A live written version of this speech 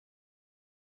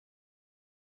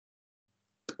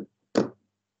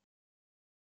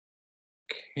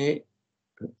Okay,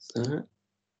 that's that.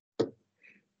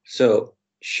 So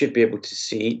should be able to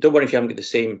see. Don't worry if you haven't got the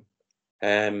same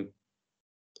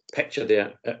picture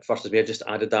there at first as me. I just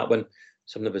added that one.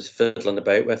 Something I was fiddling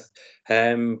about with.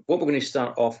 What we're going to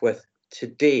start off with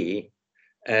today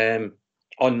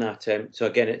on that. So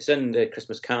again, it's in the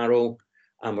Christmas Carol,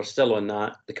 and we're still on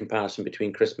that, the comparison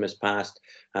between Christmas past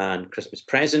and Christmas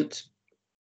present.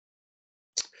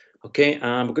 Okay,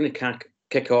 and we're going to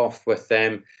kick off with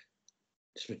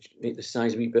just make the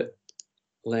size a wee bit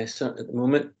lesser at the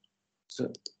moment.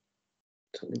 So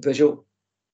something visual.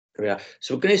 There we are.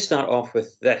 So we're going to start off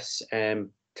with this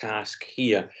task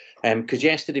here, because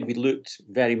yesterday we looked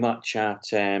very much at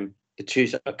the two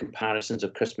sort of comparisons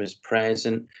of Christmas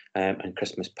present and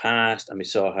Christmas past, and we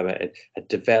saw how it had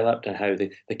developed and how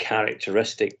the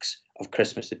characteristics of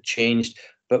Christmas had changed.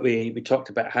 But we talked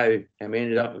about how, and we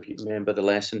ended up, if you remember the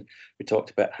lesson, we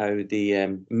talked about how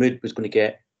the mood was going to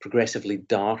get progressively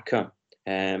darker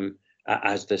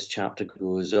as this chapter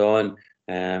goes on.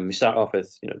 We start off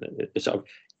with, the sort of,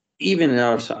 even in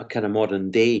our sort of kind of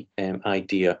modern day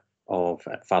idea of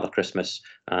Father Christmas,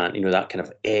 and that kind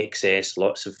of excess,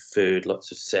 lots of food,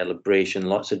 lots of celebration,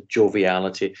 lots of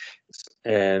joviality.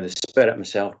 The Spirit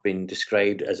himself being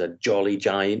described as a jolly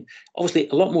giant, obviously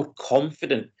a lot more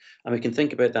confident, and we can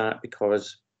think about that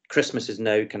because Christmas is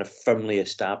now kind of firmly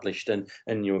established in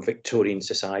Victorian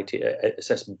society. It's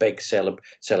this big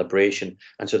celebration,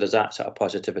 and so there's that sort of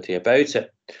positivity about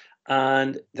it.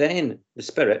 And then the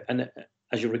Spirit, and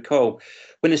as you recall,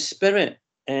 when the Spirit,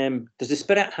 does the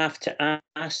Spirit have to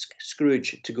ask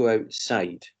Scrooge to go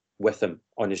outside with him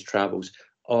on his travels,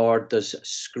 or does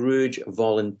Scrooge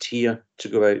volunteer to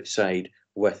go outside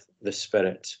with the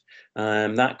Spirit?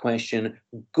 That question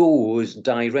goes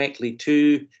directly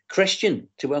to Christian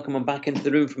to welcome him back into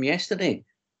the room from yesterday.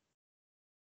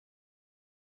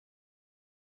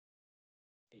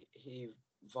 He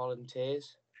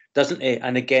volunteers. Doesn't it?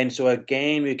 And again,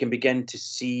 we can begin to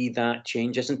see that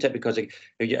change, isn't it? Because as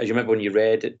you remember when you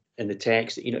read it in the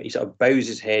text, he sort of bows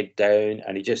his head down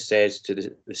and he just says to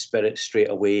the Spirit straight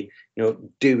away,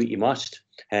 do what you must,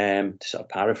 to sort of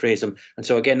paraphrase him. And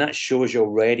so again, that shows you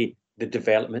already the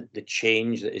development, the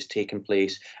change that is taking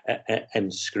place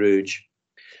in Scrooge.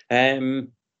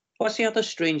 What's the other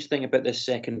strange thing about this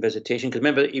second visitation? Because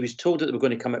remember, he was told that they were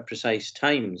going to come at precise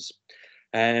times.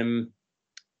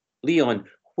 Leon,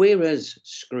 where is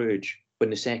Scrooge when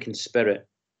the second Spirit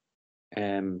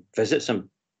visits him?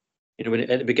 At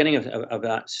the beginning of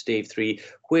that Stave 3,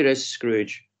 where is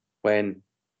Scrooge when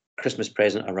Christmas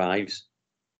present arrives?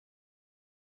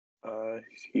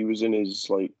 He was in his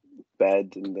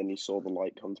bed, and then he saw the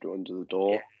light come through under the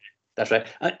door. Yeah, that's right.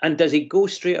 And does he go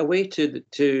straight away to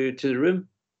the room,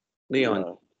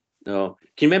 Leon? No.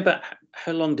 Can you remember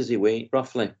how long does he wait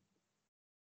roughly?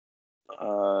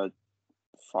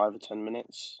 5 or 10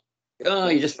 minutes. Oh,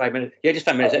 you just 5 minutes. Yeah, just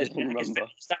 5 minutes. It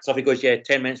starts off, he goes, 10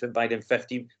 minutes went by, then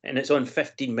 15, and it's on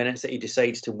 15 minutes that he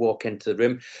decides to walk into the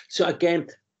room. So again,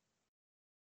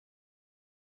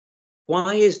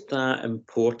 why is that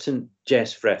important,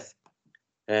 Jess Frith?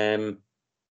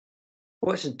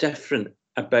 What's different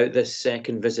about this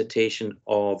second visitation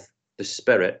of the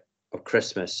Spirit of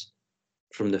Christmas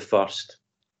from the first?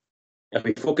 If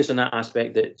we focus on that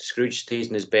aspect that Scrooge stays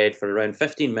in his bed for around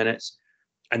 15 minutes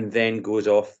and then goes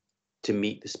off to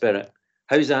meet the Spirit,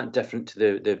 how's that different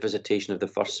to the visitation of the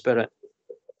first Spirit?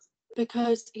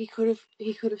 Because he could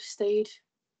have stayed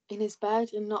in his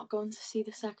bed and not gone to see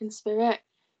the second Spirit.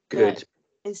 Good.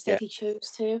 Instead, he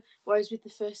chose to. Whereas with the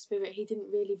first Spirit, he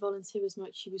didn't really volunteer as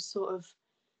much. He was sort of,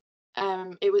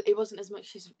 it wasn't as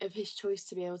much of his choice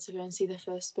to be able to go and see the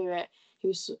first Spirit.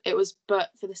 But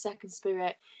for the second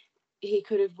Spirit, he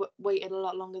could have waited a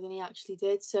lot longer than he actually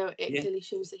did. So it clearly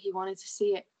shows that he wanted to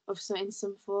see it in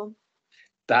some form.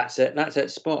 That's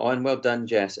it. Spot on. Well done,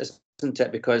 Jess. Isn't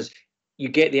it? Because you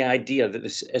get the idea that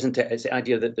this isn't it. It's the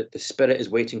idea that the Spirit is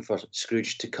waiting for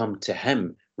Scrooge to come to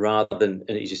him, rather than,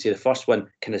 as you say, the first one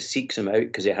kind of seeks him out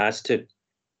because he has to.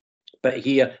 But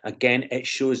here again, it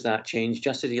shows that change.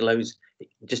 Just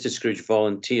as Scrooge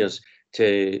volunteers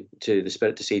to the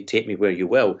Spirit to say, "Take me where you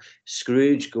will,"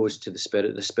 Scrooge goes to the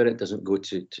Spirit. The Spirit doesn't go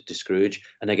to Scrooge.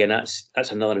 And again,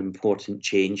 that's another important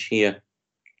change here.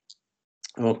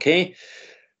 Okay.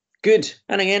 Good.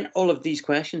 And again, all of these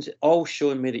questions all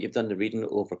showing me that you've done the reading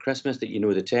over Christmas, that you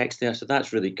know the text there. So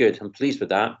that's really good. I'm pleased with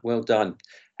that. Well done.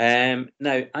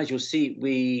 Now, as you'll see,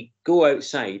 we go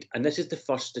outside, and this is the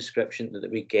first description that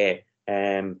we get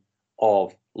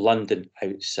of London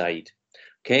outside.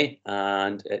 Okay,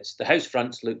 and it's the house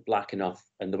fronts look black enough,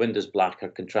 and the windows blacker,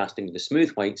 contrasting with the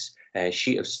smooth white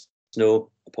sheet of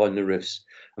snow upon the roofs,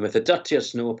 and with the dirtier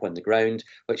snow upon the ground,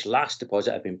 which last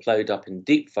deposit had been ploughed up in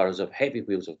deep furrows of heavy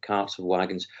wheels of carts and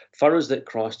wagons, furrows that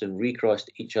crossed and recrossed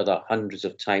each other hundreds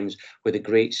of times, where the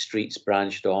great streets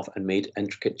branched off and made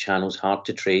intricate channels hard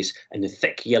to trace in the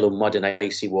thick yellow mud and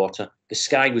icy water. The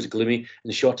sky was gloomy, and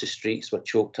the shortest streets were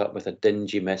choked up with a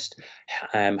dingy mist,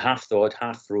 half thawed,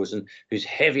 half frozen, whose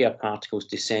heavier particles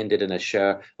descended in a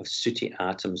shower of sooty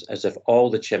atoms, as if all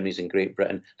the chimneys in Great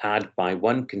Britain had, by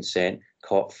one consent,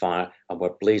 caught fire and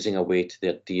were blazing away to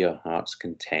their dear heart's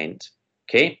content.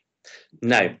 Okay,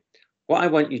 now what I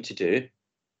want you to do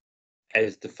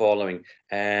is the following,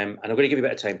 and I'm going to give you a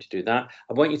bit of time to do that.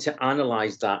 I want you to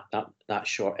analyse that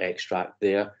short extract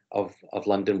there of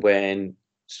London when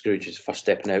Scrooge is first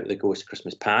stepping out of the Ghost of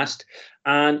Christmas Past,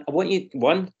 and I want you,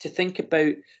 one, to think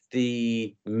about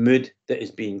the mood that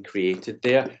is being created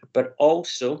there, but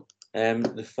also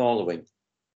the following.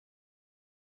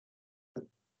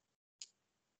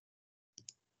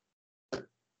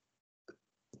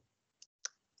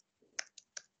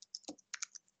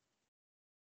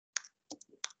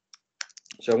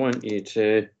 So I want you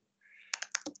to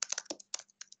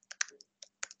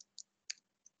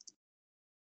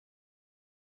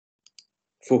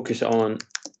focus on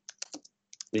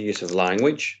the use of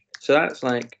language. So that's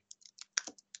like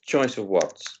choice of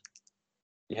words.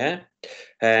 Yeah.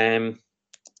 Are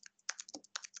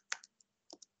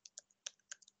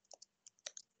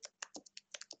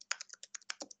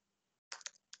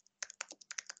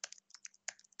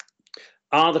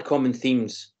the common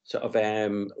themes sort of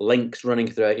links running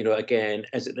throughout? You know, again,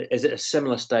 is it a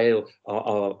similar style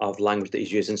of language that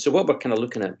he's using? So what we're kind of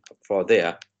looking at for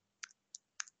there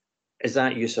is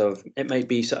that use of, it might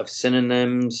be sort of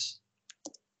synonyms,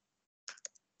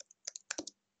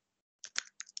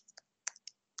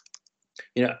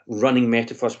 you know, running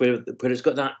metaphors where it's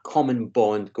got that common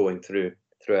bond going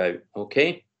throughout.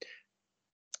 Okay.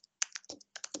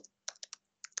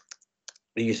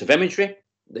 The use of imagery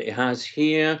that it has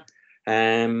here,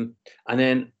 and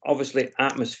then obviously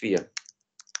atmosphere.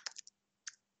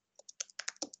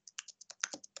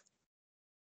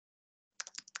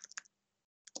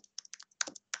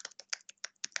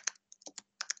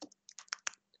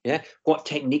 Yeah, what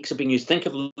techniques are being used? Think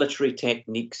of literary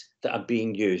techniques that are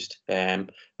being used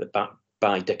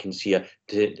by Dickens here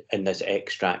in this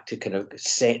extract to kind of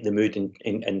set the mood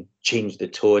and change the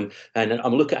tone. And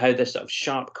I'm looking at how this sort of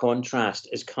sharp contrast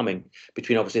is coming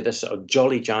between obviously this sort of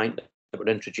jolly giant that we're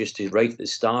introduced to right at the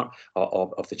start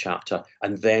of the chapter,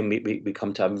 and then we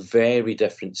come to a very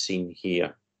different scene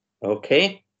here.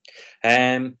 Okay,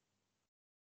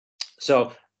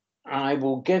 so I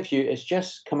will give you, it's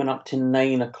just coming up to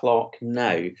 9 o'clock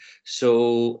now.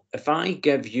 So if I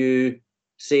give you,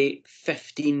 say,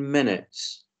 15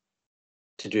 minutes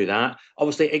to do that,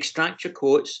 obviously extract your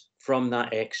quotes from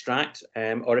that extract,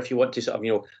 or if you want to sort of,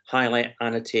 you know, highlight,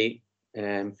 annotate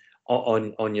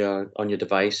on your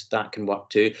device, that can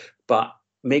work too. But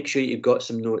make sure you've got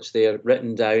some notes there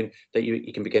written down that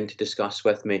you can begin to discuss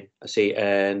with me. I say,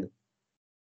 and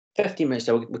 15 minutes,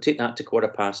 we'll take that to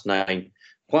 9:15.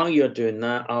 While you're doing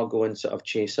that, I'll go and sort of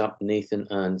chase up Nathan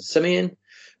and Simeon,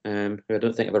 who I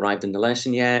don't think have arrived in the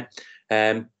lesson yet.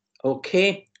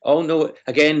 Okay. Oh, no.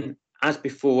 Again, as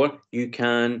before, you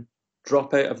can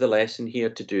drop out of the lesson here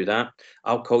to do that.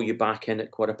 I'll call you back in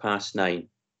at 9:15.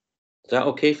 Is that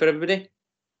okay for everybody?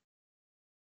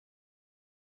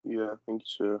 Yeah, I think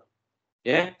so.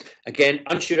 Yeah. Again,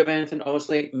 unsure of anything,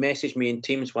 obviously, message me in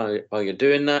Teams while you're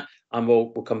doing that, and we'll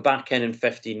come back in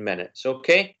 15 minutes.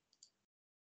 Okay.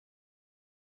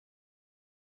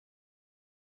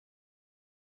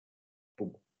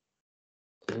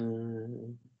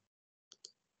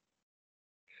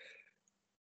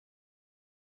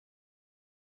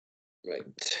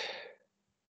 Right.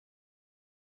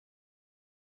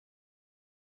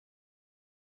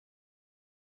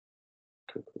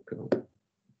 Cool.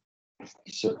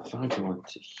 So if I go on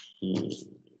to here.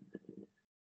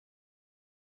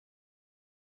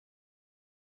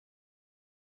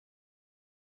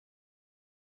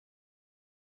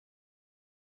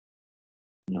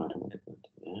 No, I don't want to go to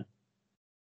there.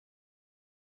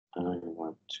 I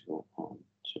want to go on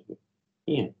to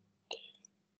here.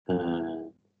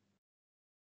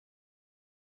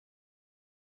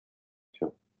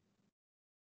 Sure.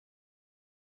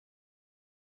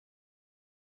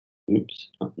 Oops,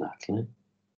 not that line.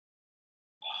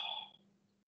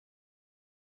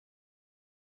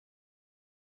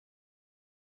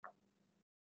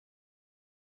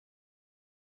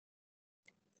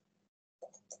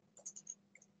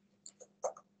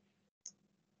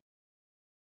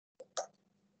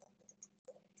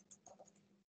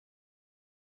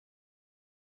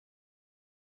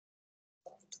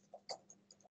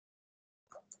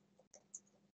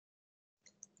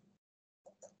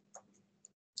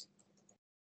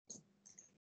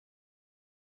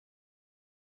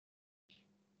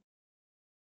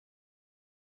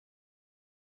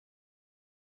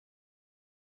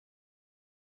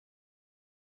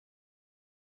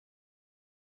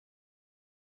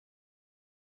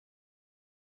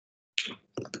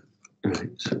 Right,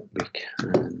 so we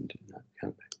can do that,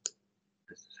 can't we?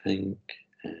 I think.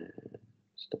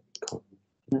 Stop recording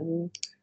now.